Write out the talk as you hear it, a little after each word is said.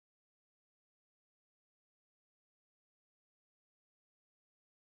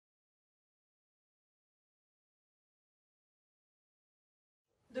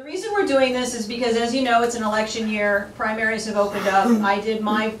The reason we're doing this is because, as you know, it's an election year. Primaries have opened up. I did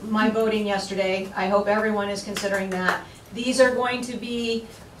my voting yesterday. I hope everyone is considering that. These are going to be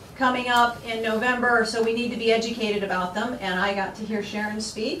coming up in November, so we need to be educated about them. And I got to hear Sharon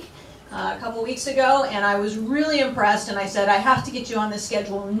speak a couple weeks ago, and I was really impressed. And I said, I have to get you on the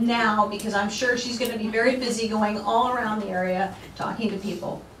schedule now because I'm sure she's going to be very busy going all around the area talking to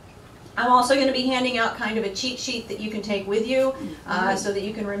people. I'm also going to be handing out kind of a cheat sheet that you can take with you so that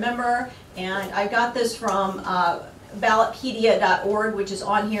you can remember. And I got this from ballotpedia.org, which is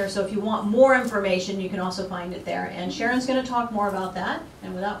on here. So if you want more information, you can also find it there. And Sharon's going to talk more about that.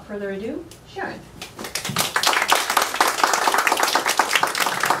 And without further ado, Sharon.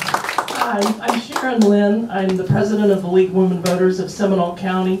 Hi, I'm Sharon Lynn. I'm the president of the League of Women Voters of Seminole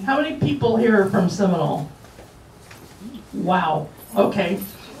County. How many people here are from Seminole? Wow. Okay.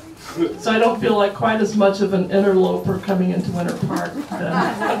 So I don't feel like quite as much of an interloper coming into Winter Park then.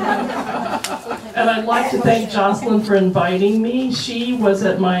 And I'd like to thank Jocelyn for inviting me. She was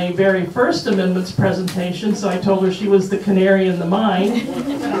at my very first amendments presentation, so I told her she was the canary in the mine.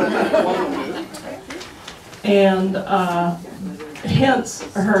 And hence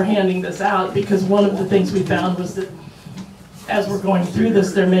her handing this out, because one of the things we found was that as we're going through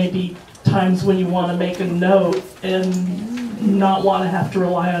this, there may be times when you want to make a note and not want to have to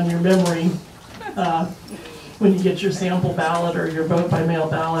rely on your memory when you get your sample ballot or your vote by mail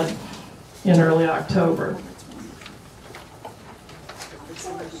ballot in early October.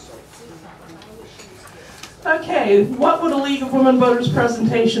 Okay, what would a League of Women Voters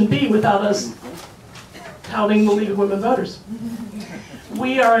presentation be without us touting the League of Women Voters?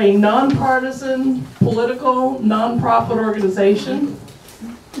 We are a nonpartisan, political, nonprofit organization.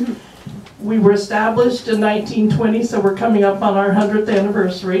 We were established in 1920, so we're coming up on our 100th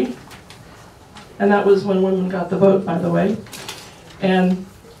anniversary. And that was when women got the vote, by the way. And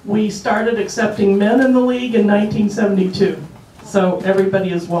we started accepting men in the League in 1972. So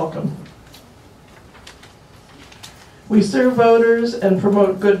everybody is welcome. We serve voters and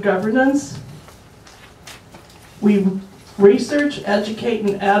promote good governance. We research, educate,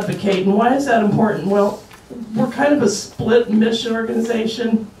 and advocate. And why is that important? Well, we're kind of a split mission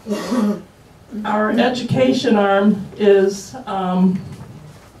organization. Our education arm is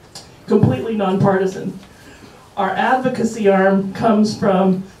completely nonpartisan. Our advocacy arm comes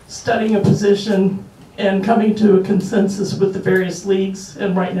from studying a position and coming to a consensus with the various leagues.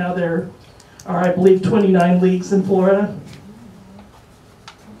 And right now there are, I believe, 29 leagues in Florida.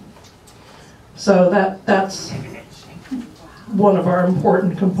 So that's one of our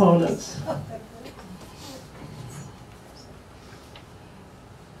important components.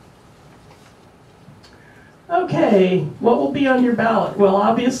 Okay, what will be on your ballot? Well,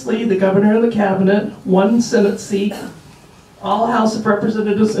 obviously, the governor and the cabinet, one Senate seat, all House of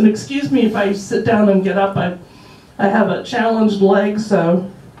Representatives, and excuse me if I sit down and get up, I have a challenged leg,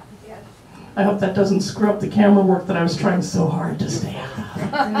 so I hope that doesn't screw up the camera work that I was trying so hard to stay out of.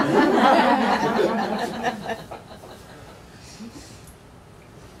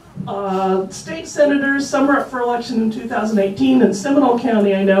 State senators, some are up for election in 2018. In Seminole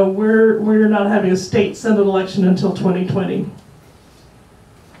County, I know we're not having a state senate election until 2020.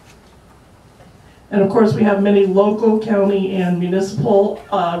 And of course, we have many local, county, and municipal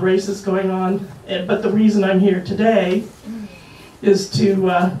races going on. But the reason I'm here today is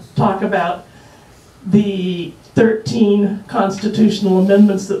to talk about the 13 constitutional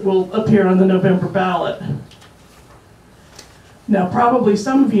amendments that will appear on the November ballot. Now, probably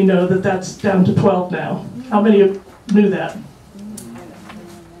some of you know that that's down to 12 now. How many of you knew that?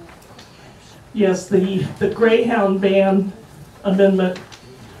 Yes, the Greyhound ban amendment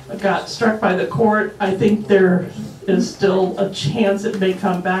got struck by the court. I think there is still a chance it may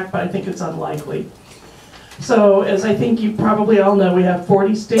come back, but I think it's unlikely. So, as I think you probably all know, we have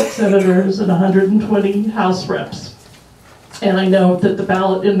 40 state senators and 120 House reps. And I know that the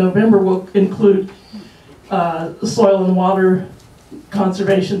ballot in November will include soil and water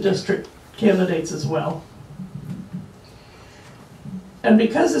conservation district candidates as well. And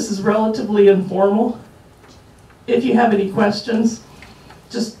because this is relatively informal, if you have any questions,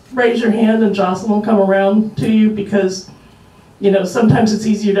 just raise your hand and Jocelyn will come around to you, because sometimes it's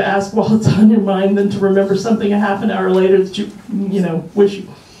easier to ask while it's on your mind than to remember something a half an hour later that you wish you.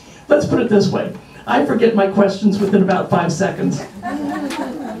 Let's put it this way. I forget my questions within about 5 seconds.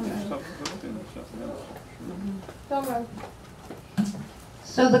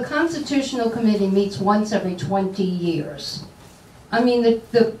 So the Constitutional Committee meets once every 20 years. I mean,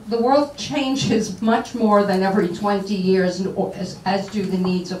 the world changes much more than every 20 years, as do the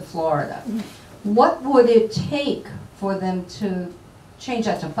needs of Florida. What would it take for them to change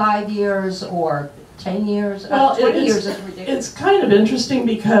that to 5 years or 10 years? Well, 20 years is ridiculous. it's kind of interesting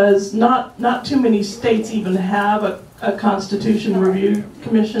because not too many states even have a Constitution Review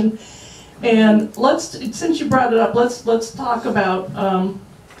Commission. And since you brought it up, let's talk about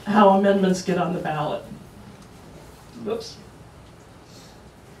how amendments get on the ballot. Whoops.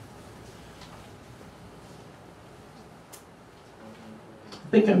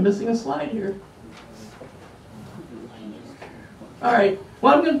 I think I'm missing a slide here. All right.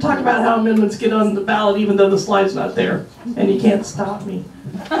 Well, I'm going to talk about how amendments get on the ballot even though the slide's not there, and you can't stop me.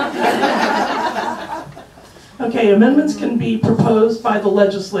 Okay, amendments can be proposed by the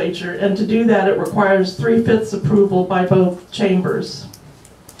legislature, and to do that it requires 3/5 approval by both chambers.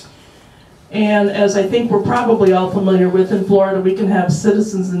 And as I think we're probably all familiar with, in Florida we can have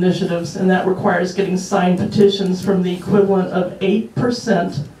citizens initiatives, and that requires getting signed petitions from the equivalent of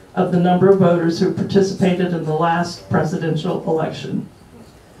 8% of the number of voters who participated in the last presidential election.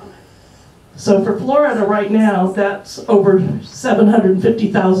 So for Florida right now, that's over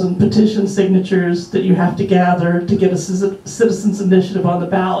 750,000 petition signatures that you have to gather to get a citizens initiative on the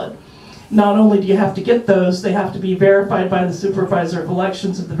ballot. Not only do you have to get those, they have to be verified by the supervisor of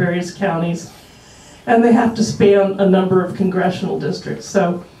elections of the various counties, and they have to span a number of congressional districts.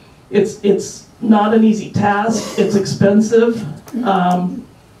 So it's not an easy task, it's expensive.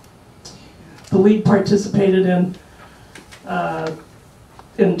 The league participated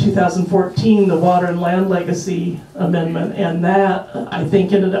in 2014, the Water and Land Legacy Amendment, and that I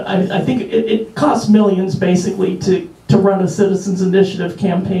think it costs millions basically to run a citizens initiative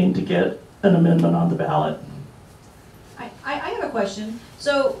campaign to get an amendment on the ballot. I have a question.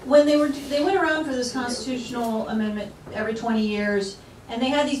 So when they went around for this constitutional amendment every 20 years, and they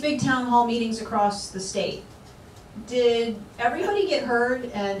had these big town hall meetings across the state, did everybody get heard,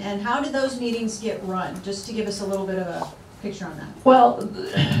 and how did those meetings get run? Just to give us a little bit of a picture on that. Well,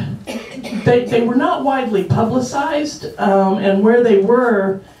 they were not widely publicized, and where they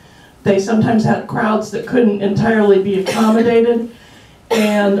were, they sometimes had crowds that couldn't entirely be accommodated.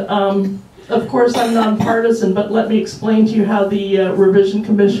 And of course I'm nonpartisan, but let me explain to you how the Revision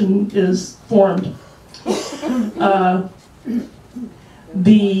Commission is formed.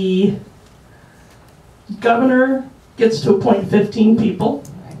 The governor gets to appoint 15 people.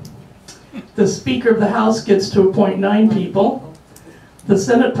 The Speaker of the House gets to appoint 9 people. The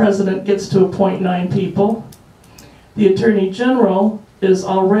Senate President gets to appoint 9 people. The Attorney General is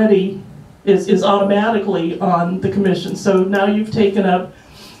automatically on the commission. So now you've taken up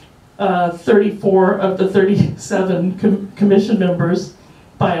 34 of the 37 commission members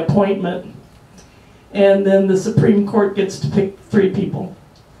by appointment. And then the Supreme Court gets to pick 3 people.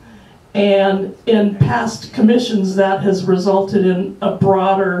 And in past commissions, that has resulted in a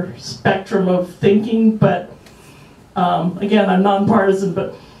broader spectrum of thinking, but again, I'm nonpartisan,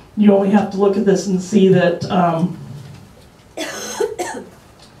 but you only have to look at this and see that,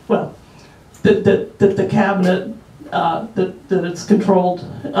 well, that the cabinet, that it's controlled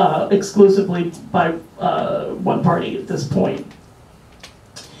exclusively by one party at this point.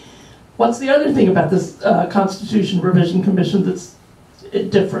 What's the other thing about this Constitution Revision Commission that's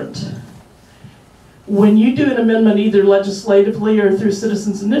different? When you do an amendment either legislatively or through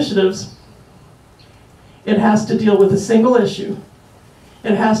citizens initiatives, it has to deal with a single issue.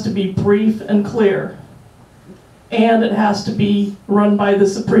 It has to be brief and clear. And it has to be run by the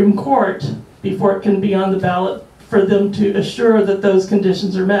Supreme Court before it can be on the ballot for them to assure that those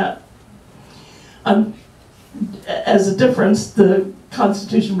conditions are met. As a difference, the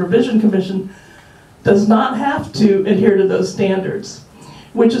Constitution Revision Commission does not have to adhere to those standards,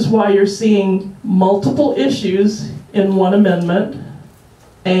 which is why you're seeing multiple issues in one amendment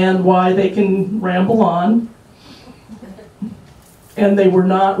and why they can ramble on, and they were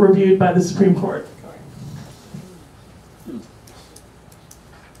not reviewed by the Supreme Court.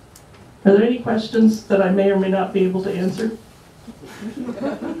 Are there any questions that I may or may not be able to answer?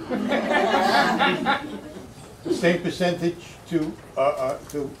 Same percentage to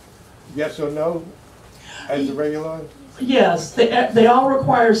yes or no as the regular one? Yes, they all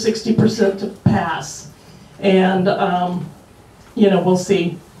require 60% to pass, and you know, we'll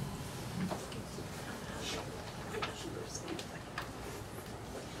see.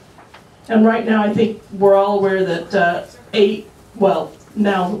 And right now, I think we're all aware that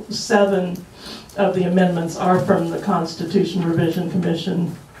 7 of the amendments are from the Constitution Revision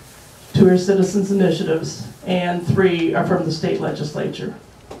Commission, 2 are citizens initiatives, and 3 are from the state legislature.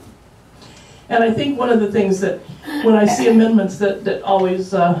 And I think one of the things that, when I see amendments that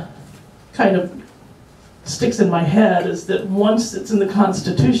always kind of sticks in my head is that once it's in the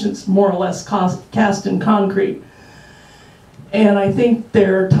Constitution, it's more or less cast in concrete. And I think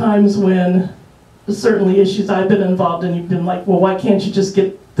there are times when certainly issues I've been involved in, you've been like, well, why can't you just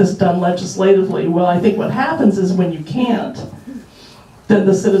get this done legislatively? Well, I think what happens is when you can't, then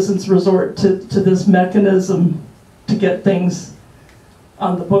the citizens resort to this mechanism to get things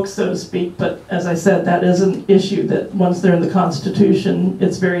on the books, so to speak. But as I said, that is an issue that once they're in the Constitution,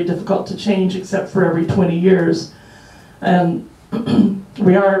 it's very difficult to change except for every 20 years. And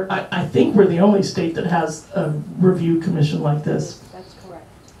we are, I think we're the only state that has a review commission like this. That's correct.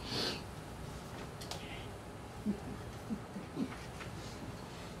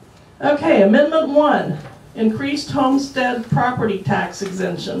 Okay, Amendment 1, increased homestead property tax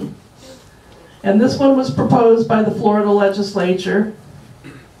exemption. And this one was proposed by the Florida legislature.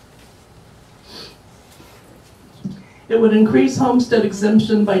 It would increase homestead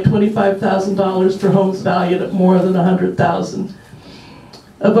exemption by $25,000 for homes valued at more than $100,000.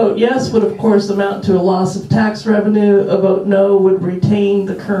 A vote yes would of course amount to a loss of tax revenue. A vote no would retain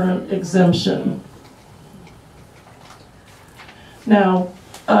the current exemption. Now,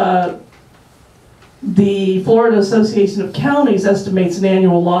 the Florida Association of Counties estimates an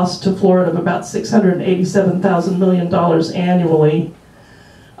annual loss to Florida of about $687,000 million annually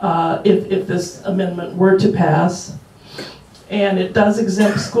if this amendment were to pass. And it does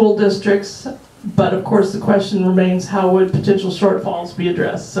exempt school districts, but of course the question remains, how would potential shortfalls be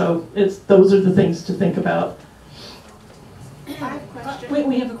addressed? So those are the things to think about. I have a question. Wait,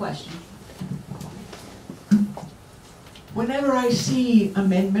 we have a question. Whenever I see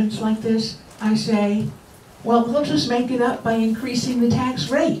amendments like this, I say, well, we'll just make it up by increasing the tax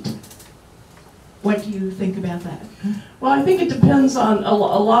rate. What do you think about that? Well, I think it depends on a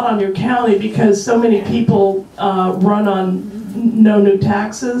lot on your county, because so many people run on no new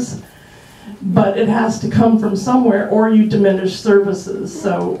taxes, but it has to come from somewhere, or you diminish services.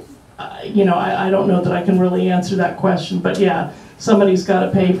 So, you know, I don't know that I can really answer that question, but yeah, somebody's got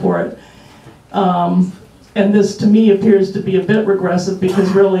to pay for it. And this, to me, appears to be a bit regressive, because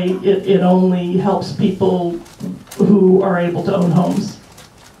really it only helps people who are able to own homes.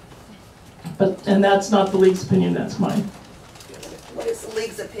 And that's not the league's opinion, that's mine. What is the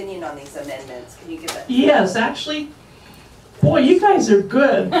league's opinion on these amendments? Can you give it? Yes, actually, boy, you guys are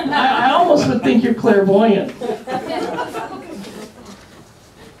good. I almost would think you're clairvoyant.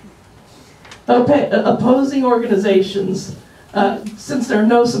 Okay, opposing organizations. Since there are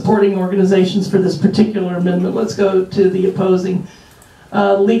no supporting organizations for this particular amendment, let's go to the opposing.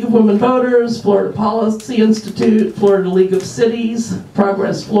 League of Women Voters, Florida Policy Institute, Florida League of Cities,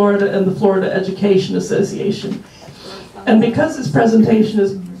 Progress Florida, and the Florida Education Association. And because this presentation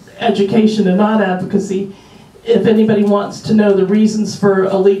is education and not advocacy, if anybody wants to know the reasons for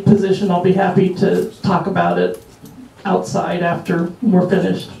a league position, I'll be happy to talk about it outside after we're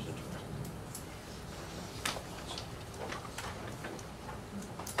finished.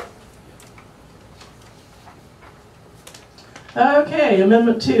 Okay,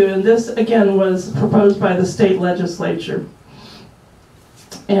 Amendment 2, and this again was proposed by the state legislature.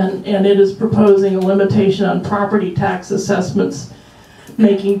 And it is proposing a limitation on property tax assessments,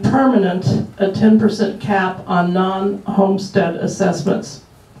 making permanent a 10% cap on non-homestead assessments.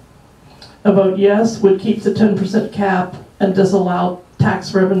 A vote yes would keep the 10% cap and disallow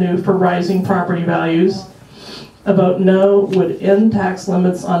tax revenue for rising property values. A vote no would end tax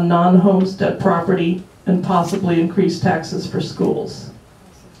limits on non-homestead property and possibly increase taxes for schools.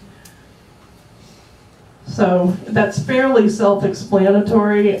 So that's fairly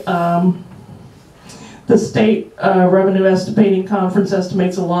self-explanatory. The State Revenue Estimating Conference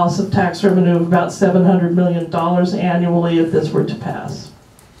estimates a loss of tax revenue of about $700 million annually if this were to pass.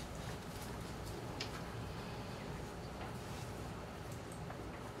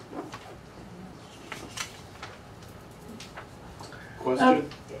 Question?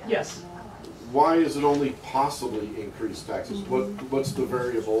 Yes. Why is it only possibly increase taxes? What's the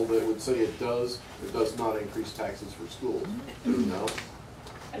variable that would say it does not increase taxes for schools? Do you know?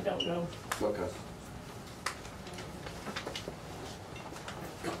 I don't know. Okay.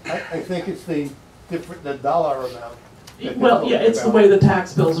 I think it's the dollar amount. Well, yeah, it's the way the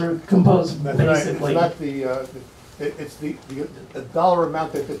tax bills are composed, That's right. basically. It's the dollar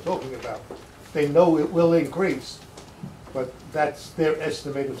amount that they're talking about. They know it will increase, but that's their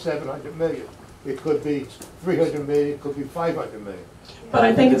estimate of 700 million. It could be 300 million, it could be 500 million. But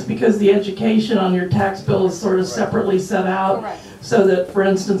I think it's because the education on your tax bill is sort of separately set out, so that, for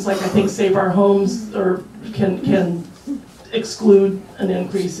instance, like I think Save Our Homes can exclude an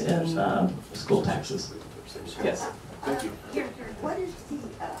increase in school taxes. Yes. Thank you. What is the,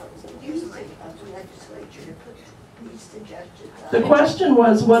 use my of the legislature to put these suggestions on. The question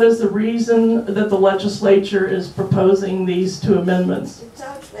was, what is the reason that the legislature is proposing these two amendments? It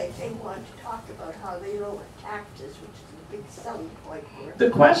sounds like they want to talk about how they lower taxes, which is a big selling point for it. The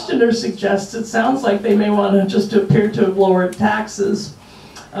questioner suggests it sounds like they may want to just appear to have lowered taxes.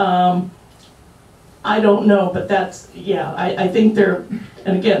 I don't know, but that's, yeah, I think they're,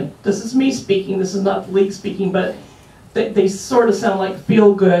 and again, this is me speaking, this is not the league speaking, but they sort of sound like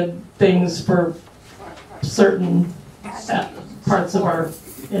feel-good things for certain parts of our,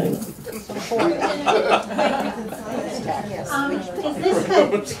 anyway. Is this a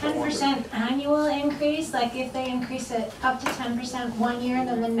 10% annual increase? Like if they increase it up to 10% one year,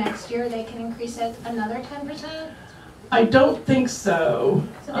 then the next year they can increase it another 10%? I don't think so.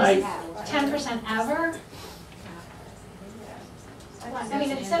 So this is 10% ever? I mean,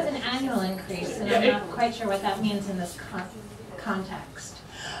 it says an annual increase, and I'm not quite sure what that means in this context.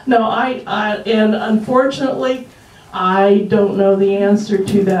 No, and unfortunately, I don't know the answer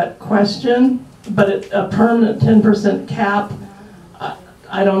to that question, but a permanent 10% cap,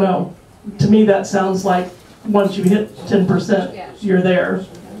 I don't know. To me, that sounds like once you hit 10%, you're there.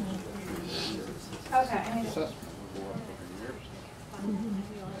 Okay.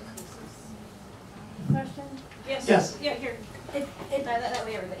 Question? Yes. Yeah, here. That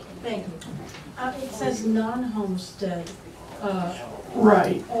way everybody can. Thank you. It says non-homestead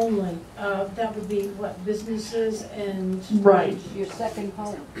Right. only. That would be what, businesses and? Right. Your second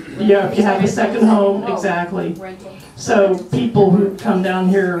home. Yeah, if you have a second home, exactly. Rental. So people who come down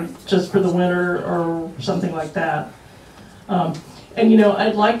here just for the winter or something like that. And you know,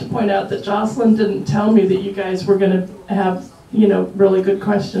 I'd like to point out that Jocelyn didn't tell me that you guys were going to have, you know, really good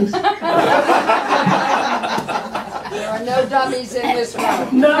questions. There are no dummies in this room.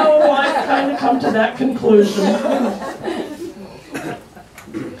 No, I've kind of come to that conclusion.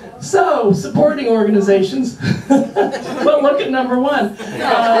 So, supporting organizations. Well, look at number one.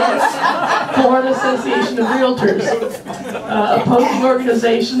 Florida Association of Realtors. Opposing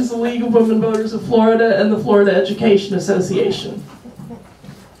organizations, the League of Women Voters of Florida and the Florida Education Association.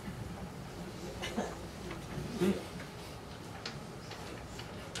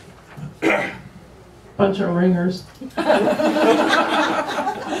 Bunch of ringers.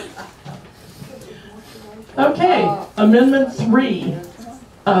 Okay, Amendment 3.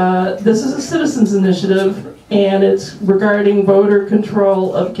 This is a citizens initiative, and it's regarding voter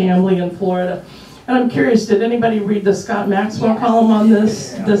control of gambling in Florida. And I'm curious, did anybody read the Scott Maxwell column on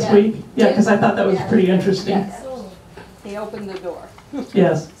this week? Yeah, because I thought that was pretty interesting. Yes. He opened the door.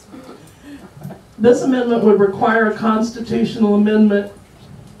 Yes. This amendment would require a constitutional amendment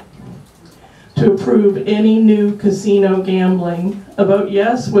to approve any new casino gambling. A vote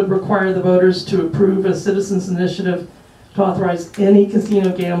yes would require the voters to approve a citizens initiative to authorize any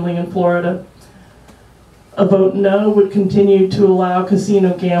casino gambling in Florida. A vote no would continue to allow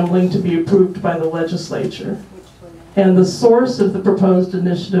casino gambling to be approved by the legislature. And the source of the proposed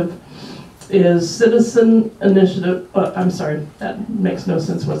initiative is citizen initiative, I'm sorry, that makes no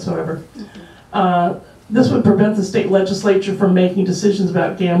sense whatsoever. This would prevent the state legislature from making decisions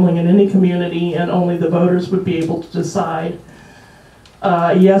about gambling in any community, and only the voters would be able to decide.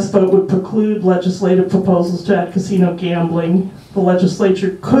 A yes vote would preclude legislative proposals to add casino gambling. The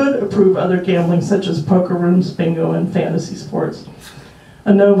legislature could approve other gambling such as poker rooms, bingo, and fantasy sports.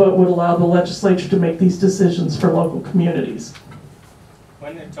 A no vote would allow the legislature to make these decisions for local communities.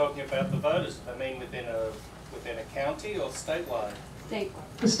 When they're talking about the voters, I mean within a county or statewide?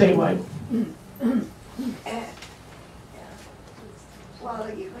 Statewide. Well, are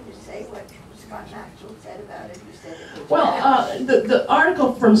you going to say what Scott Maxwell said about it? You said it was Well, the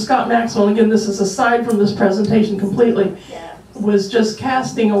article from Scott Maxwell, and again, this is aside from this presentation completely, was just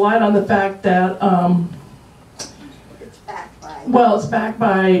casting a light on the fact that, it's backed by well, it's backed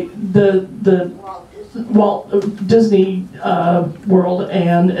by the Walt Disney World,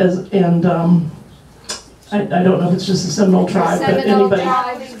 and I don't know if it's just the Seminole tribe, but anybody.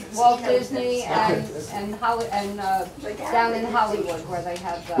 Tribe, Walt Disney, and down in Hollywood where they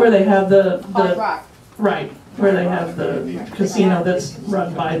have the Hard Rock. Right, where they have the casino that's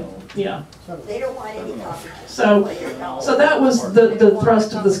run by, yeah. They don't want any competition. So that was the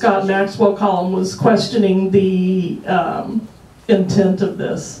thrust of the Scott Maxwell column, was questioning the intent of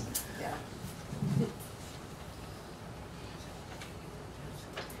this.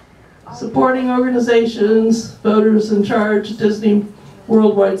 Supporting organizations, voters in charge, Disney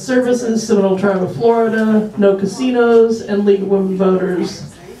Worldwide Services, Seminole Tribe of Florida, No Casinos, and League of Women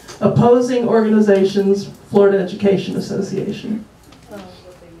Voters. Opposing organizations, Florida Education Association.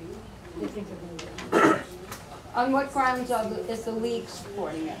 On what grounds is the league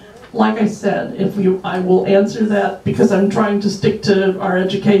supporting it? Like I said, I will answer that because I'm trying to stick to our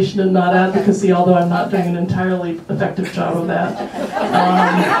education and not advocacy, although I'm not doing an entirely effective job of that.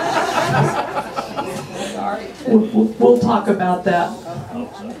 We'll talk about that.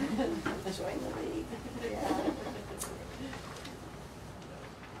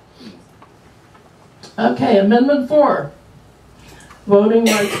 Okay, Amendment 4. Voting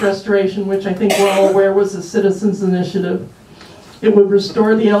rights restoration, which I think we're all aware was a citizens' initiative. It would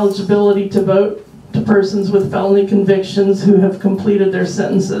restore the eligibility to vote to persons with felony convictions who have completed their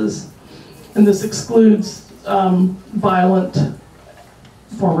sentences. And this excludes violent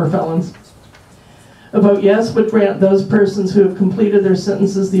former felons. A vote yes would grant those persons who have completed their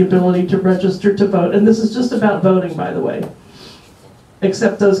sentences the ability to register to vote. And this is just about voting, by the way,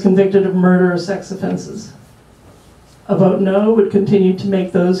 except those convicted of murder or sex offenses. A vote no would continue to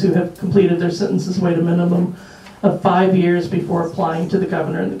make those who have completed their sentences wait a minimum of 5 years before applying to the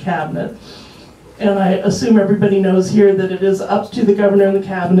governor and the cabinet. And I assume everybody knows here that it is up to the governor and the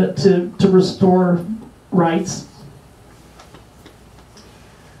cabinet to restore rights.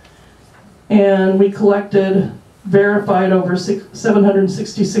 And we collected, verified over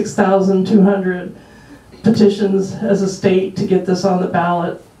 766,200 petitions as a state to get this on the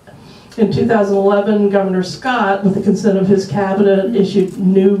ballot. In 2011, Governor Scott, with the consent of his cabinet, issued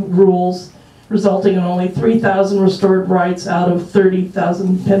new rules resulting in only 3,000 restored rights out of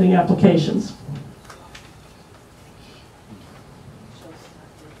 30,000 pending applications.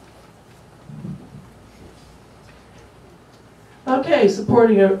 Okay,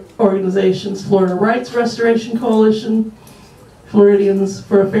 supporting organizations: Florida Rights Restoration Coalition, Floridians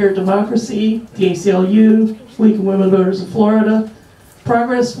for a Fair Democracy, the ACLU, League of Women Voters of Florida,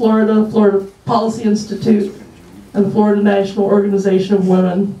 Progress Florida, Florida Policy Institute, and the Florida National Organization of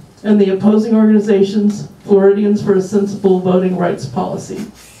Women, and the opposing organizations, Floridians for a Sensible Voting Rights Policy.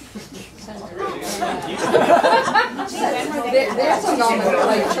 There's a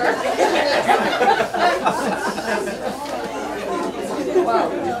nomenclature.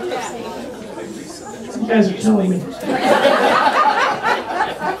 Wow. You guys are telling me.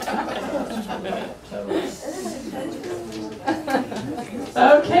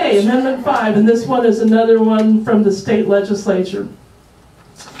 Okay, Amendment 5, and this one is another one from the state legislature.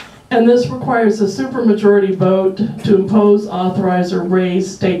 And this requires a supermajority vote to impose, authorize, or raise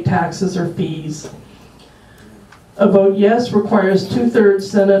state taxes or fees. A vote yes requires 2/3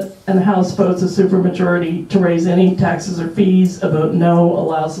 Senate and House votes, a supermajority, to raise any taxes or fees. A vote no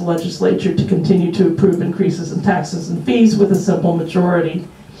allows the legislature to continue to approve increases in taxes and fees with a simple majority,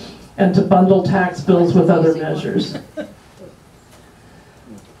 and to bundle tax bills with other measures.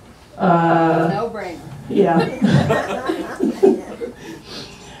 No-brainer. Yeah.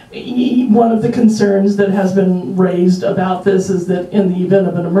 One of the concerns that has been raised about this is that in the event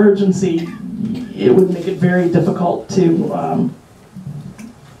of an emergency, it would make it very difficult to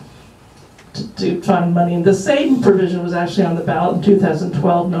find money. And the same provision was actually on the ballot in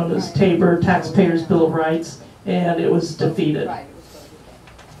 2012, known as Tabor Taxpayers' Bill of Rights, and it was defeated. Right.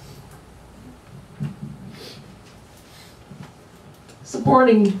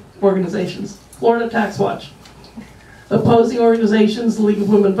 Supporting organizations: Florida Tax Watch. Opposing organizations: League of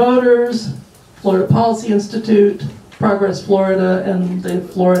Women Voters, Florida Policy Institute, Progress Florida, and the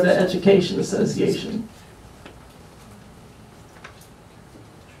Florida Education Association.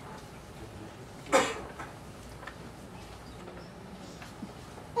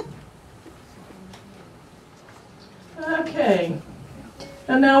 Okay,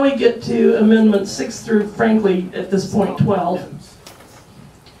 and now we get to Amendments 6 through, frankly, at this point, 12.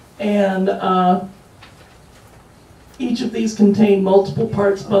 And each of these contain multiple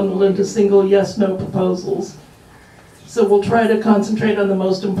parts bundled into single yes-no proposals. So we'll try to concentrate on the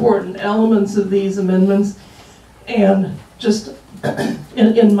most important elements of these amendments, and just to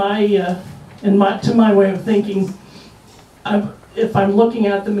my way of thinking, if I'm looking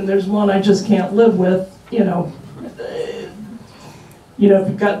at them and there's one I just can't live with, if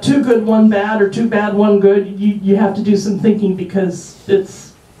you've got 2 good, 1 bad, or 2 bad, 1 good, you have to do some thinking, because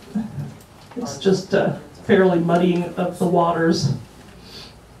it's just fairly muddying of the waters.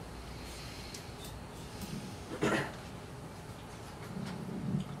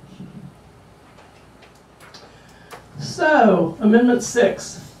 So, Amendment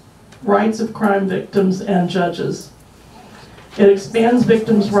 6, Rights of Crime Victims and Judges. It expands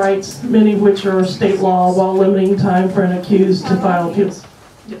victims' rights, many of which are state law, while limiting time for an accused to file appeals.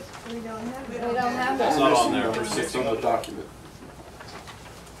 Yes. We don't have it. We don't have It's that. not on there, number 6 on the document.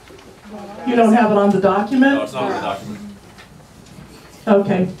 You don't have it on the document? No, it's not in the document.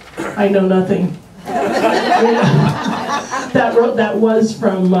 Okay, I know nothing. That was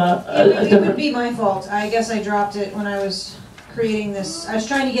from It would be my fault. I guess I dropped it when I was creating this. I was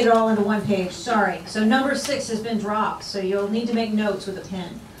trying to get it all into one page, sorry. So number 6 has been dropped, so you'll need to make notes with a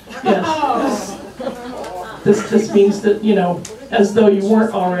pen. Yes. This means that, you know, as though you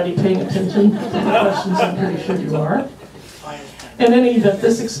weren't already paying attention to the questions, I'm pretty sure you are. In any event,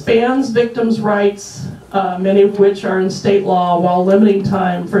 this expands victims' rights, many of which are in state law, while limiting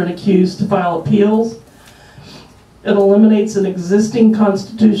time for an accused to file appeals. It eliminates an existing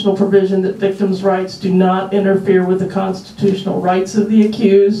constitutional provision that victims' rights do not interfere with the constitutional rights of the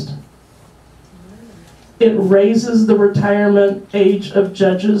accused. It raises the retirement age of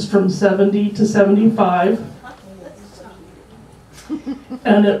judges from 70 to 75.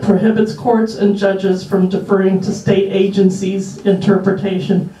 And it prohibits courts and judges from deferring to state agencies'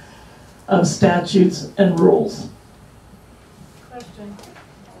 interpretation of statutes and rules. Question.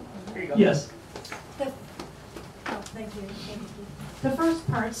 Yes. Thank you. The first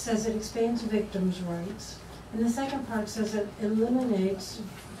part says it expands victims' rights, and the second part says it eliminates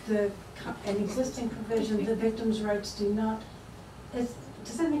an existing provision that victims' rights do not. Does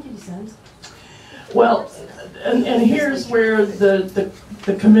that make any sense? Well, and here's where the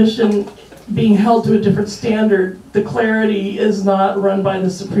commission, being held to a different standard, the clarity is not run by the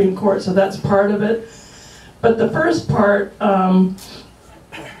Supreme Court, so that's part of it. But the first part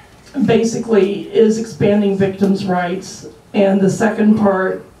basically is expanding victims' rights, and the second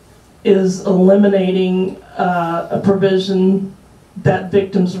part is eliminating a provision that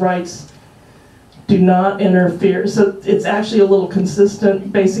victims' rights do not interfere. So it's actually a little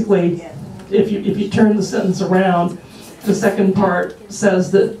consistent. Basically, if you turn the sentence around, the second part says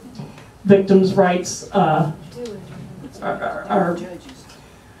that victims' rights are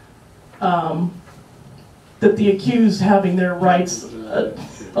that the accused having their rights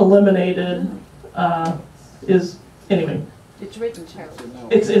eliminated is, anyway. It's written terribly.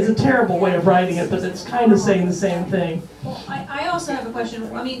 It's a terrible way of writing it, but it's kind of saying the same thing. Well, I also have a question.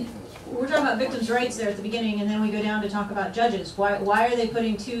 I mean, we're talking about victims' rights there at the beginning, and then we go down to talk about judges. Why are they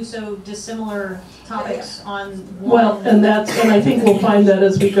putting two so dissimilar topics on one? Well, and I think we'll find that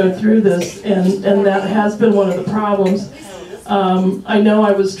as we go through this, and that has been one of the problems. I know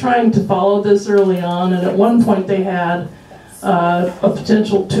I was trying to follow this early on, and at one point they had a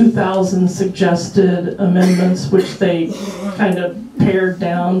potential 2,000 suggested amendments, which they kind of pared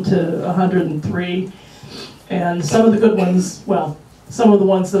down to 103. And some of the good ones, well, some of the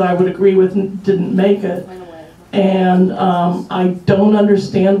ones that I would agree with didn't make it. And I don't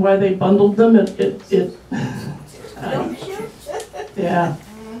understand why they bundled them. Yeah.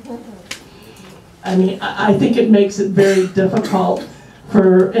 I mean, I think it makes it very difficult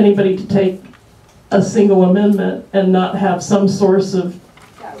for anybody to take a single amendment and not have some source of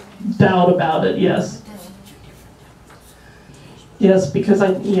doubt about it. Yes. Yes, because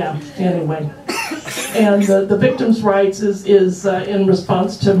anyway. And the victim's rights is in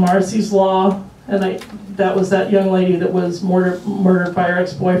response to Marcy's Law, and that was that young lady that was murdered by her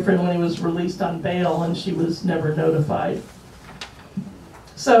ex-boyfriend when he was released on bail, and she was never notified.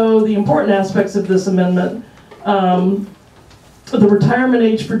 So the important aspects of this amendment, the retirement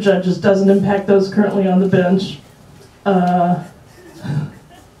age for judges doesn't impact those currently on the bench. The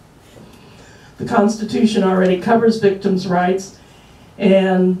Constitution already covers victims' rights,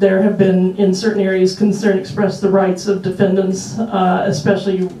 and there have been, in certain areas, concern expressed the rights of defendants,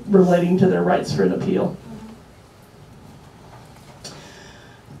 especially relating to their rights for an appeal.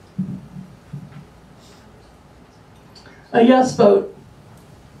 A yes vote.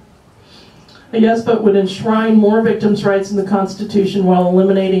 A yes vote would enshrine more victims' rights in the Constitution while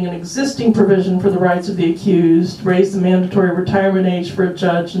eliminating an existing provision for the rights of the accused, raise the mandatory retirement age for a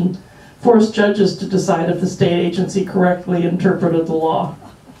judge, and force judges to decide if the state agency correctly interpreted the law.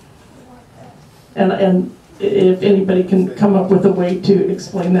 And if anybody can come up with a way to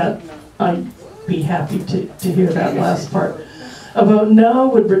explain that, I'd be happy to hear that last part. A vote no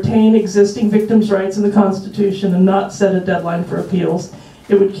would retain existing victims' rights in the Constitution and not set a deadline for appeals.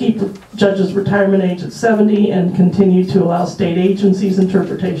 It would keep the judge's retirement age at 70 and continue to allow state agencies'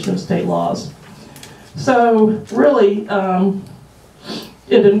 interpretation of state laws. So really,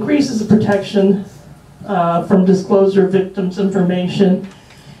 it increases the protection from disclosure of victims' information,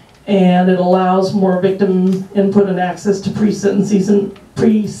 and it allows more victim input and access to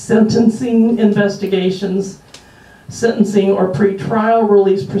pre-sentencing investigations, sentencing or pre-trial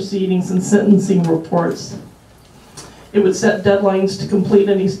release proceedings, and sentencing reports. It would set deadlines to complete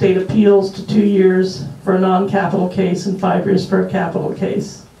any state appeals to 2 years for a non-capital case and 5 years for a capital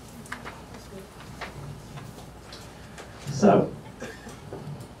case. So,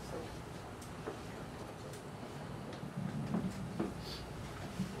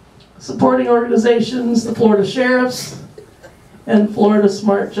 Supporting organizations, the Florida Sheriffs and Florida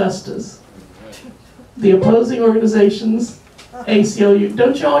Smart Justice. The opposing organizations, ACLU,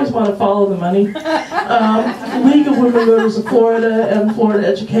 don't you always want to follow the money? League of Women Voters of Florida and Florida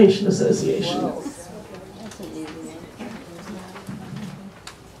Education Association.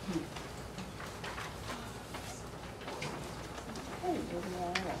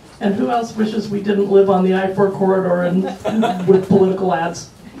 And who else wishes we didn't live on the I-4 corridor and with political ads?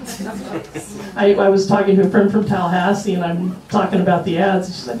 I was talking to a friend from Tallahassee, and I'm talking about the ads,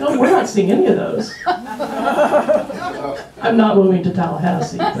 and she's like, "No, we're not seeing any of those." I'm not moving to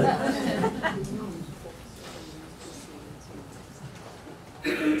Tallahassee, but...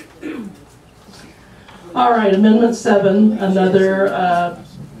 All right, Amendment 7, another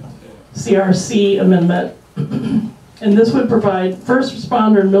CRC amendment. And this would provide first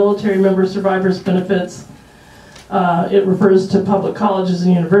responder and military member survivors benefits. It refers to public colleges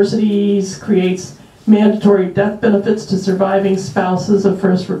and universities, creates mandatory death benefits to surviving spouses of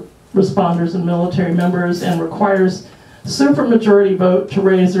first responders and military members, and requires supermajority vote to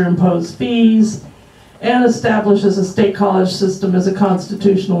raise or impose fees, and establishes a state college system as a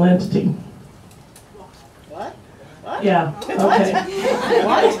constitutional entity. What? What? Yeah, okay.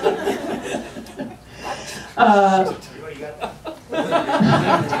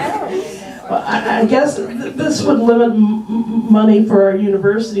 Well, I guess this would limit money for our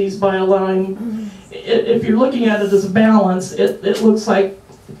universities by allowing, if you're looking at it as a balance, it looks like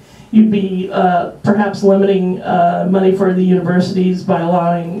you'd be perhaps limiting money for the universities by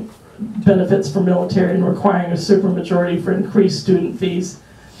allowing benefits for military and requiring a supermajority for increased student fees.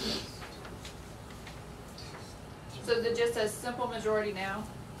 So is it just a simple majority now?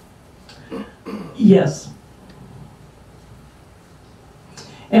 Yes.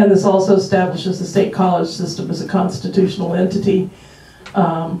 And this also establishes the state college system as a constitutional entity.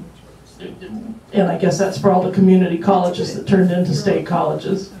 And I guess that's for all the community colleges that turned into state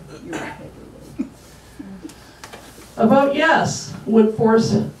colleges. A vote yes would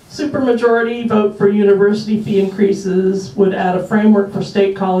force supermajority vote for university fee increases, would add a framework for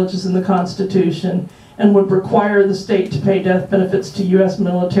state colleges in the Constitution, and would require the state to pay death benefits to U.S.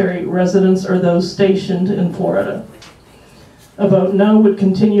 military residents or those stationed in Florida. A vote no would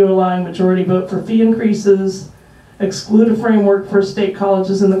continue allowing majority vote for fee increases, exclude a framework for state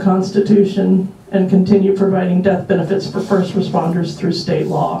colleges in the Constitution, and continue providing death benefits for first responders through state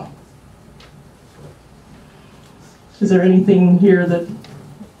law. Is there anything here that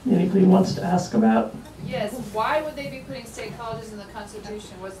anybody wants to ask about? Yes. Why would they be putting state colleges in the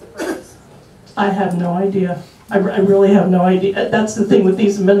Constitution? What's the purpose? I have no idea. I really have no idea. That's the thing with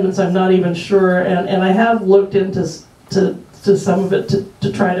these amendments, I'm not even sure, and I have looked into some of it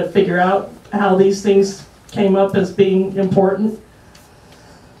to try to figure out how these things came up as being important.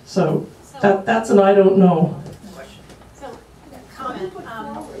 So that's an I don't know. So, comment.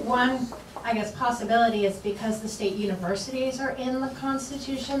 One, I guess, possibility is because the state universities are in the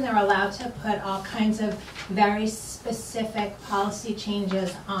Constitution, they're allowed to put all kinds of very specific policy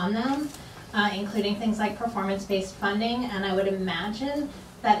changes on them, including things like performance-based funding, and I would imagine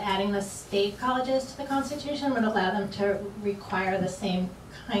that adding the state colleges to the Constitution would allow them to require the same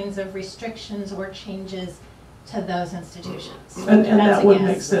kinds of restrictions or changes to those institutions. And that would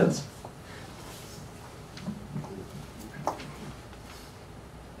make sense.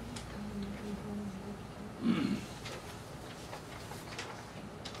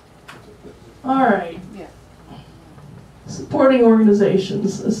 All right. Supporting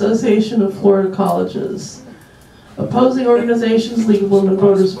organizations, Association of Florida Colleges. Opposing organizations, League of Women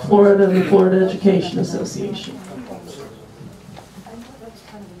Voters of Florida and the Florida Education Association.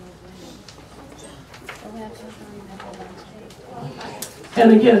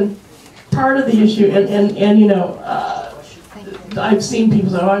 And again, part of the issue, and you know, I've seen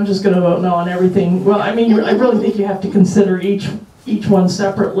people say, "Oh, I'm just going to vote no on everything." Well, I mean, I really think you have to consider each one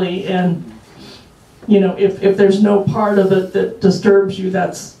separately, and you know, if there's no part of it that disturbs you,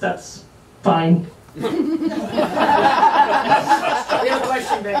 that's fine. We have a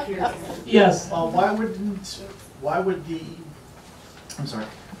question back here. Yes. Why would the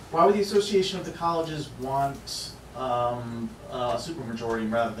Association of the Colleges want a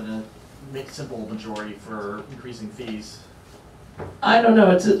supermajority rather than a simple majority for increasing fees? I don't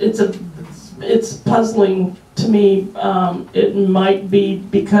know. It's puzzling to me. It might be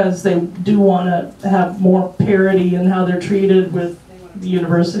because they do want to have more parity in how they're treated with the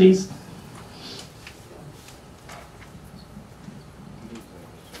universities.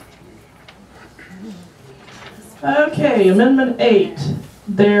 Okay, Amendment 8.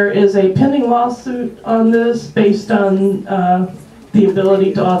 There is a pending lawsuit on this based on the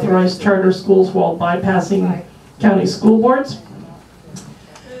ability to authorize charter schools while bypassing county school boards.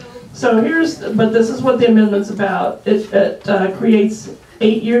 So but this is what the amendment's about. It creates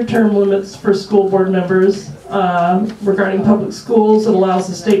 8-year term limits for school board members regarding public schools. It allows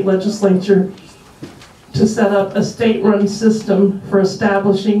the state legislature to set up a state-run system for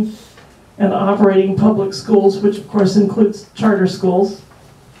establishing and operating public schools, which of course includes charter schools,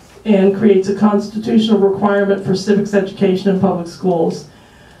 and creates a constitutional requirement for civics education in public schools,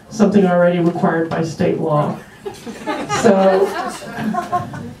 something already required by state law. So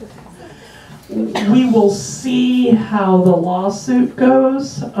we will see how the lawsuit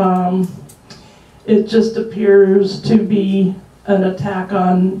goes. It just appears to be an attack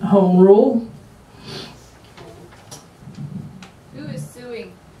on home rule. Who is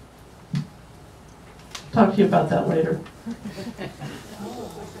suing? Talk to you about that later.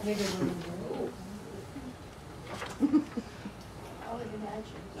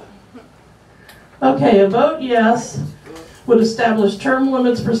 Okay, a vote yes would establish term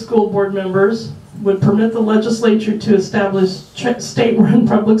limits for school board members, would permit the legislature to establish state-run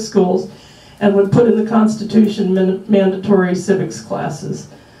public schools, and would put in the Constitution mandatory civics classes.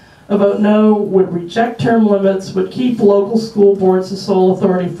 A vote no would reject term limits, would keep local school boards the sole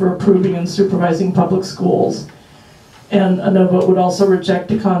authority for approving and supervising public schools. And a no vote would also reject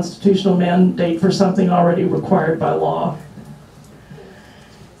a constitutional mandate for something already required by law.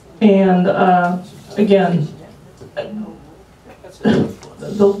 And again,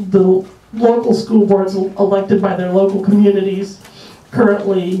 the local school boards elected by their local communities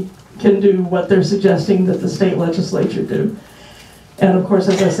currently can do what they're suggesting that the state legislature do. And of course,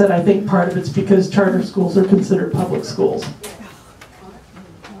 as I said, I think part of it's because charter schools are considered public schools.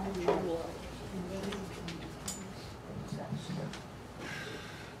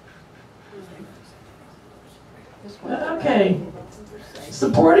 Okay,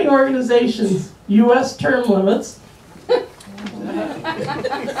 supporting organizations, U.S. term limits.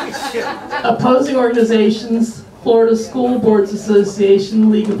 Opposing organizations, Florida School Boards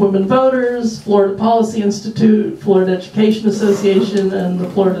Association, League of Women Voters, Florida Policy Institute, Florida Education Association, and the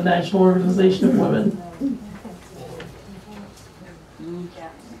Florida National Organization of Women.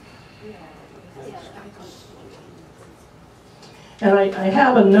 And I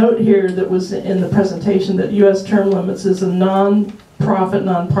have a note here that was in the presentation that U.S. Term Limits is a non-profit,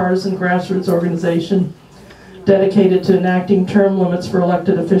 nonpartisan grassroots organization dedicated to enacting term limits for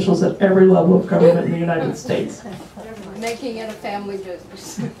elected officials at every level of government in the United States. Making it a family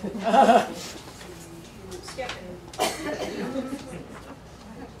business.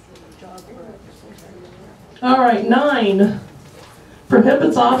 All right, 9.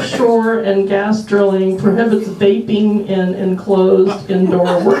 Prohibits offshore and gas drilling, prohibits vaping in enclosed indoor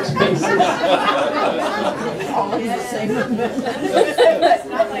workspaces.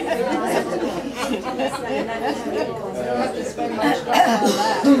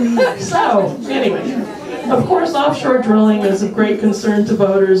 So, anyway, of course offshore drilling is of great concern to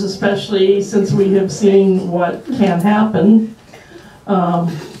voters, especially since we have seen what can happen.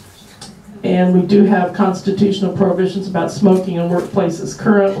 And we do have constitutional prohibitions about smoking in workplaces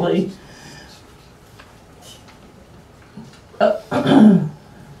currently. A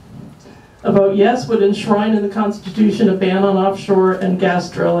vote yes would enshrine in the Constitution a ban on offshore and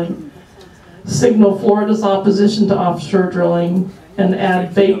gas drilling, signal Florida's opposition to offshore drilling, and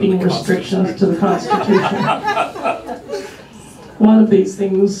add vaping restrictions to the Constitution. One of these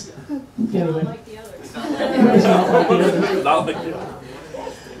things, anyway, is not like the other.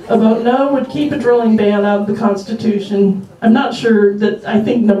 A vote no would keep a drilling ban out of the Constitution. I'm not sure that, I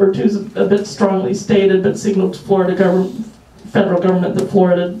think number 2 is a bit strongly stated, but signaled to Florida federal government that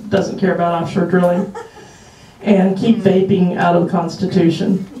Florida doesn't care about offshore drilling. And keep vaping out of the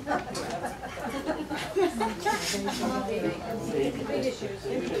Constitution.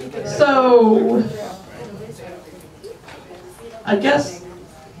 So, I guess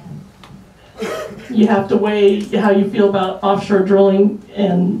you have to weigh how you feel about offshore drilling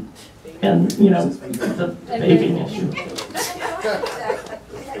and you know, the vaping issue.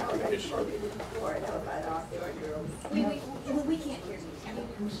 We can't hear you.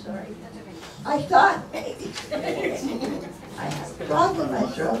 I'm sorry. I thought, I have a frog in my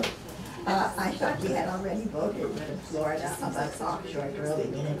throat. I thought we had already voted in Florida about offshore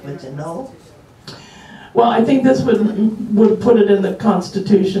drilling, and it was a no. Well, I think this would put it in the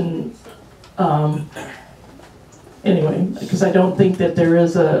Constitution anyway, because I don't think that there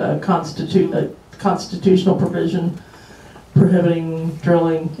is a constitutional provision prohibiting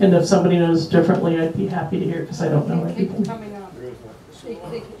drilling. And if somebody knows differently, I'd be happy to hear, because I don't know anything. Coming up.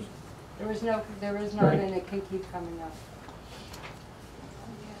 There is not, Right. and it can keep coming up.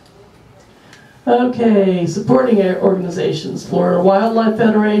 Okay, supporting organizations, Florida Wildlife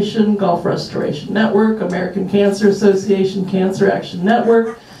Federation, Gulf Restoration Network, American Cancer Association, Cancer Action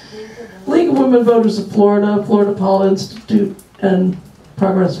Network, League of Women Voters of Florida, Florida Paul Institute, and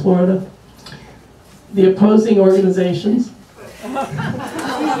Progress Florida. The opposing organizations, the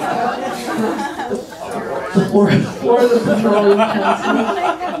Florida Petroleum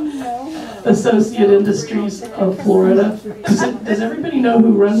Council, Associate Industries of Florida. Does everybody know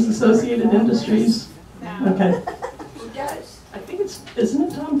who runs Associated Industries? Okay. I think isn't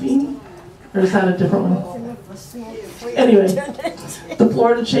it Tom Feeney? Or is that a different one? Anyway, the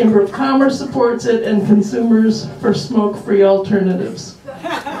Florida Chamber of Commerce supports it, and Consumers for Smoke-Free Alternatives. We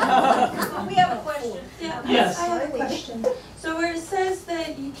have a question. Yeah, Yes. I have a question. So where it says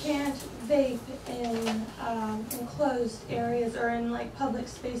that you can't vape in enclosed areas or in like public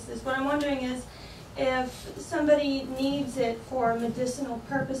spaces, what I'm wondering is if somebody needs it for medicinal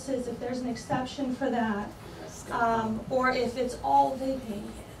purposes, if there's an exception for that, or if it's all vaping.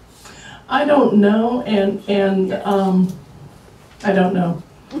 I don't know, and I don't know.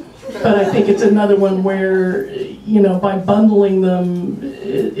 But I think it's another one where, you know, by bundling them,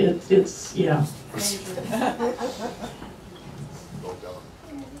 it's yeah.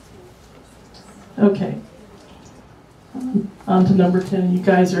 Okay. On to number 10. You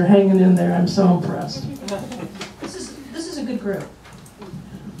guys are hanging in there. I'm so impressed. This is a good group.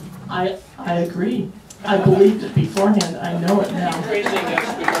 I agree. I believed it beforehand. I know it now.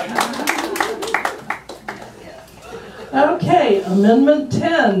 Okay, Amendment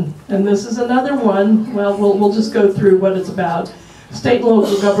 10, and this is another one. Well, we'll just go through what it's about. State and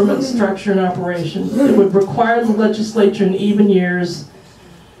local government structure and operation. It would require the legislature in even years,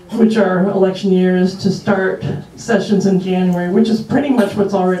 which are election years, to start sessions in January, which is pretty much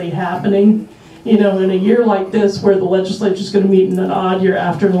what's already happening. You know, in a year like this where the legislature is going to meet in an odd year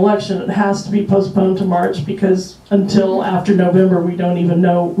after an election, it has to be postponed to March because until after November we don't even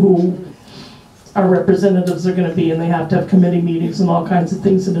know who our representatives are going to be, and they have to have committee meetings and all kinds of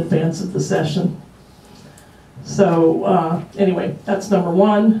things in advance of the session. So anyway, that's number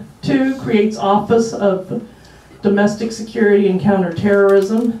 1. 2, creates Office of Domestic Security and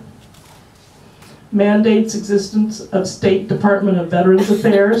Counterterrorism. Mandates existence of State Department of Veterans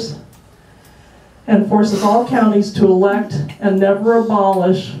Affairs. And forces all counties to elect and never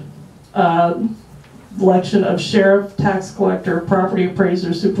abolish election of sheriff, tax collector, property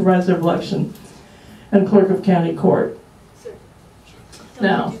appraiser, supervisor of election, and clerk of county court.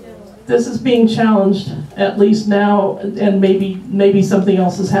 Now, this is being challenged, at least now, and maybe something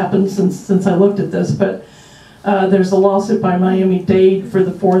else has happened since I looked at this, but there's a lawsuit by Miami-Dade for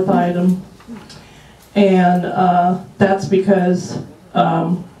the 4th item, and that's because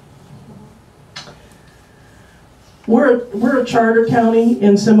we're a charter county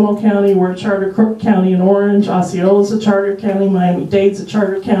in Seminole County, we're a charter county in Orange, Osceola's a charter county, Miami-Dade's a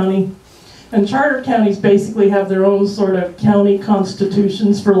charter county. And charter counties basically have their own sort of county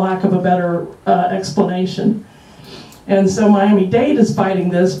constitutions, for lack of a better explanation. And so Miami-Dade is fighting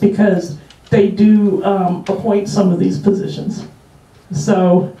this because they do appoint some of these positions.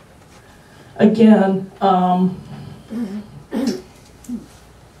 So, again,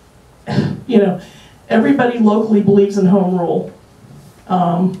 you know, everybody locally believes in home rule.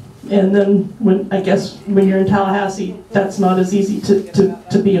 And then when you're in Tallahassee, that's not as easy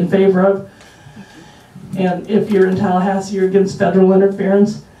to be in favor of. And if you're in Tallahassee, you're against federal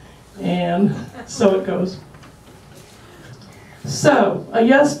interference. And so it goes. So, a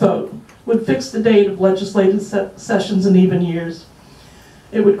yes vote would fix the date of legislative sessions in even years.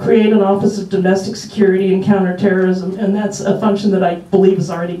 It would create an Office of Domestic Security and Counterterrorism, and that's a function that I believe is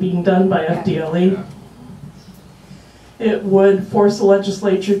already being done by FDLE. It would force the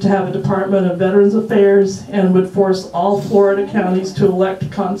legislature to have a Department of Veterans Affairs, and would force all Florida counties to elect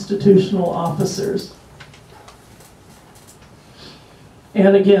constitutional officers.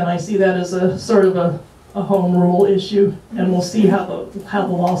 And again, I see that as a sort of a home rule issue, and we'll see how the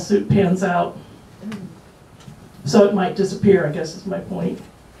lawsuit pans out. So it might disappear, I guess is my point.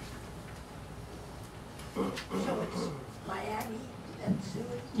 Miami, that's it.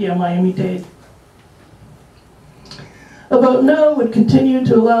 Yeah, Miami-Dade. A vote no would continue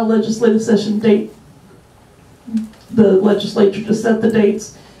to allow legislative session date, the legislature to set the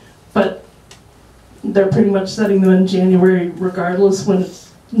dates, but they're pretty much setting them in January regardless when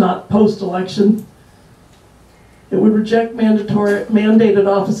it's not post-election. It would reject mandated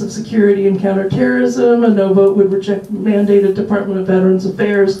Office of Security and Counterterrorism. A no vote would reject mandated Department of Veterans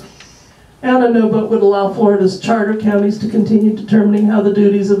Affairs. And a no vote would allow Florida's charter counties to continue determining how the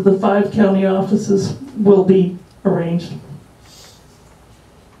duties of the 5 county offices will be arranged.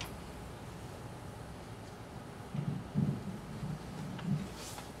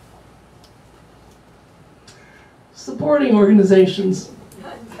 Supporting organizations.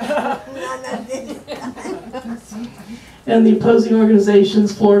 And the opposing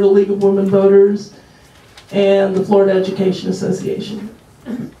organizations, Florida League of Women Voters and the Florida Education Association.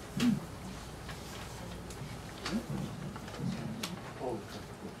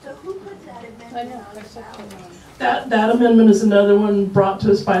 So who put that amendment on the ballot? That amendment is another one brought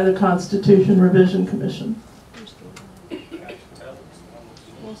to us by the Constitution Revision Commission.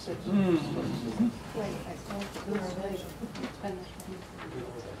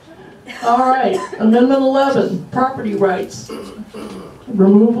 All right, Amendment 11, property rights.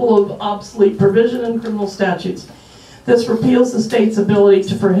 Removal of obsolete provision in criminal statutes. This repeals the state's ability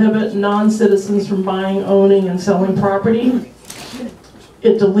to prohibit non-citizens from buying, owning, and selling property.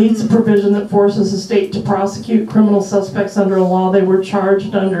 It deletes a provision that forces the state to prosecute criminal suspects under a law they were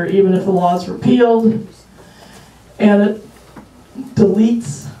charged under, even if the law is repealed. And it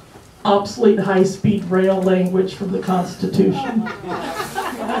deletes obsolete high-speed rail language from the Constitution.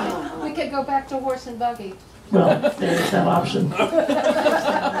 We could go back to horse and buggy. Well, there's that option.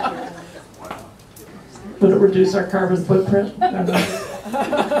 Would it reduce our carbon footprint?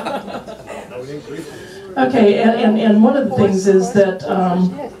 Okay, and one of the things is that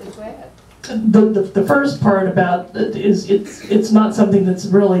the first part about it is it's not something that's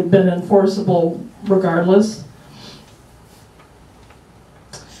really been enforceable regardless.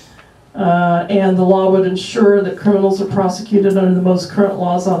 And the law would ensure that criminals are prosecuted under the most current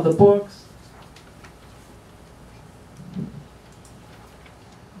laws on the books.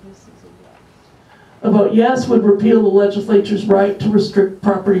 A vote yes would repeal the legislature's right to restrict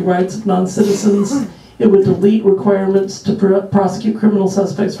property rights of non-citizens. It would delete requirements to prosecute criminal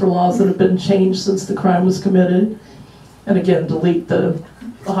suspects for laws that have been changed since the crime was committed. And again, delete the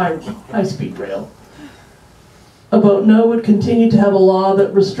high-speed rail. A vote no would continue to have a law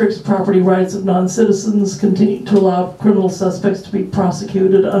that restricts property rights of non-citizens, continue to allow criminal suspects to be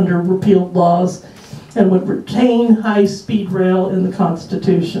prosecuted under repealed laws, and would retain high-speed rail in the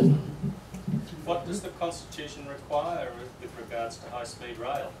Constitution. What does the Constitution require with regards to high-speed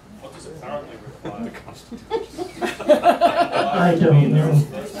rail? What does it currently require? The Constitution. I don't know.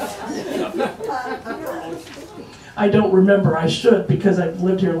 I don't remember. I should, because I've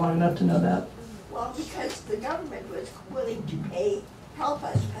lived here long enough to know that. Well, because the government was willing to help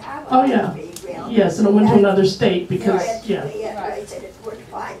us have a high-speed rail. Yes, and it went to another state because, yeah. Right, and it worked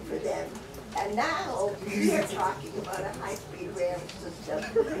fine for them. And now we're talking about a high-speed rail system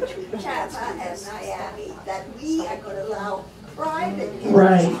between Tampa and Miami that we are going to allow private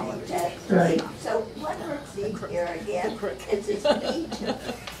industry to. Right. So what we're seeing here again is this need to.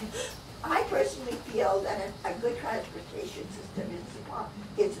 I personally feel that a good transportation system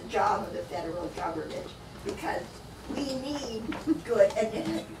is the job of the federal government because we need good.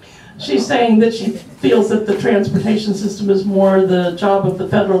 She's saying that she feels that the transportation system is more the job of the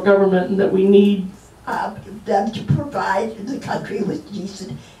federal government and that we need them to provide the country with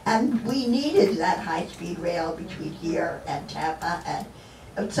decent, and we needed that high-speed rail between here and Tampa,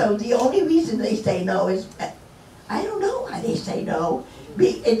 and so the only reason they say no is, I don't know why they say no.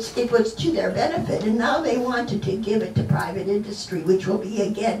 It was to their benefit, and now they wanted to give it to private industry, which will be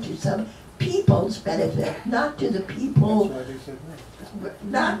again to some people's benefit, not to the people,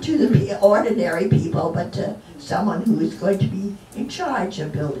 not to the ordinary people, but to someone who is going to be in charge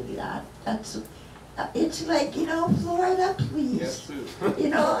of building that. It's like, Florida, please.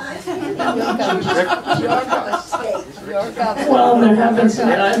 Well, there have been some,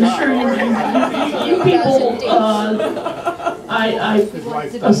 I'm sure you people, I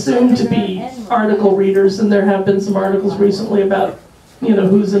assume to be article readers, and there have been some articles recently about,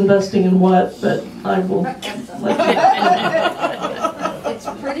 who's investing in what, but I will let you. It's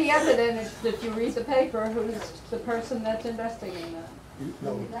pretty evident if you read the paper who's the person that's investing in that.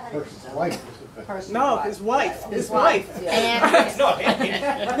 No, the person's wife is the person. No, his wife. His wife. And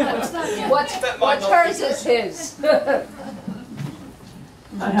what's hers is his.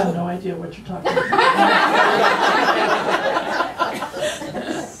 I have no idea what you're talking about.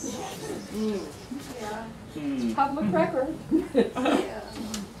 Public record.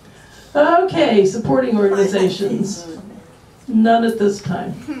 Okay, supporting organizations. None at this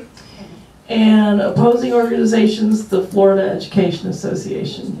time. And opposing organizations, the Florida Education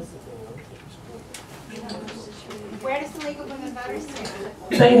Association. Where does the League of Women Voters stand?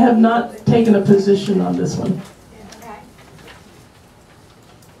 They have not taken a position on this one.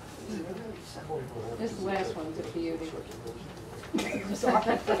 This last one's a beauty.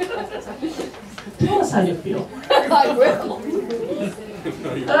 Tell us how you feel. I will.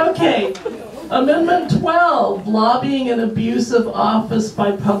 Okay, Amendment 12, lobbying and abuse of office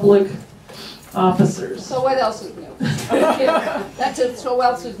by public officers. So what else is new? That's it, so what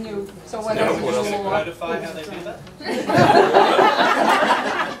else is new? So what else is new? Does it codify how they do that?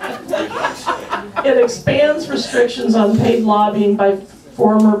 It expands restrictions on paid lobbying by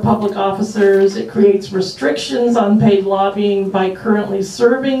former public officers. It creates restrictions on paid lobbying by currently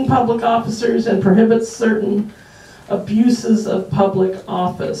serving public officers and prohibits certain abuses of public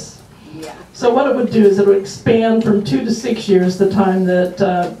office. So what it would do is it would expand from 2 to 6 years the time that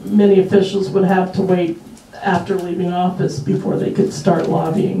many officials would have to wait after leaving office before they could start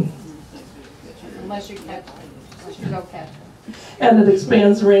lobbying. Unless you catch them. Unless you go catch them. And it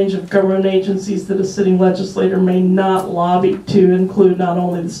expands the range of government agencies that a sitting legislator may not lobby to include not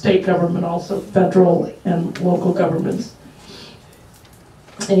only the state government, also federal and local governments.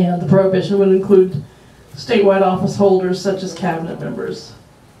 And the prohibition would include statewide office holders such as cabinet members.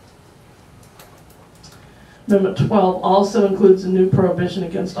 Amendment 12 also includes a new prohibition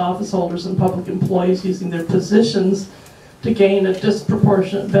against office holders and public employees using their positions to gain a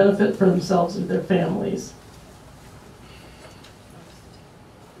disproportionate benefit for themselves and their families.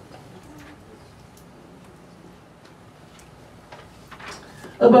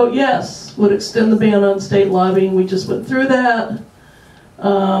 A vote yes would extend the ban on state lobbying. We just went through that.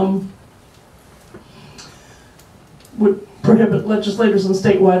 Would prohibit legislators and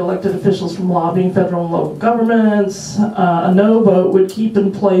statewide elected officials from lobbying federal and local governments. A no vote would keep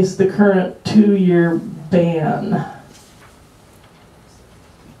in place the current 2-year ban.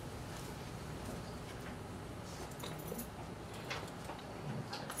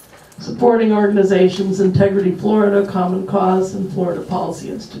 Supporting organizations: Integrity Florida, Common Cause, and Florida Policy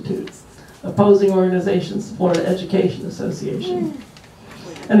Institute. Opposing organizations: Florida Education Association.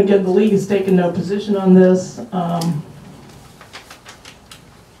 And again, the league has taken no position on this.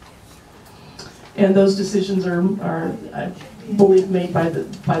 And those decisions are, I believe, made by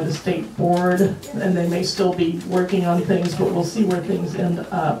the state board, and they may still be working on things, but we'll see where things end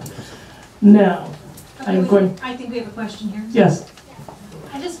up. Now, I'm going. I think we have a question here. Yes.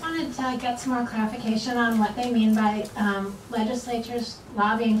 I just wanted to get some more clarification on what they mean by legislatures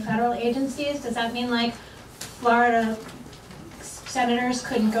lobbying federal agencies. Does that mean like Florida senators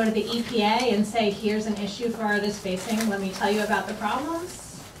couldn't go to the EPA and say, here's an issue Florida is facing, let me tell you about the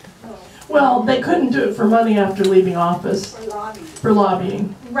problems? Well, they couldn't do it for money after leaving office. For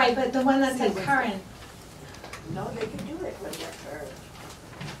lobbying. Right, but the one that said current. No, they can do it when they're current.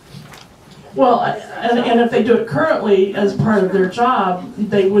 Well, and if they do it currently as part of their job,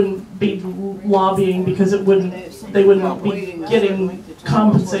 they wouldn't be lobbying because they wouldn't be getting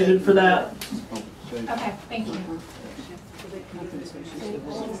compensated for that. Okay, thank you.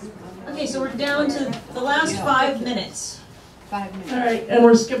 Okay, so we're down to the last 5 minutes. 5 minutes. All right, and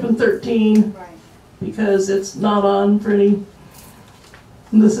we're skipping 13 because it's not on for any.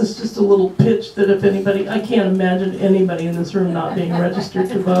 This is just a little pitch that if anybody, I can't imagine anybody in this room not being registered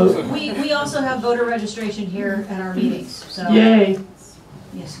to vote. We also have voter registration here at our meetings, so. Yay.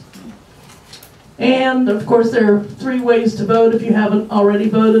 Yes. And of course there are 3 ways to vote if you haven't already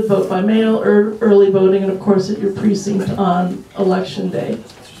voted: vote by mail, or early voting, and of course at your precinct on election day.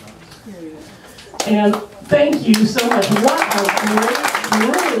 And thank you so much. What a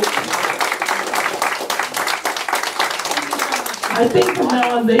great group. I think from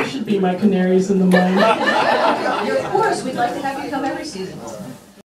now on they should be my canaries in the mine. Of course, we'd like to have you come every season.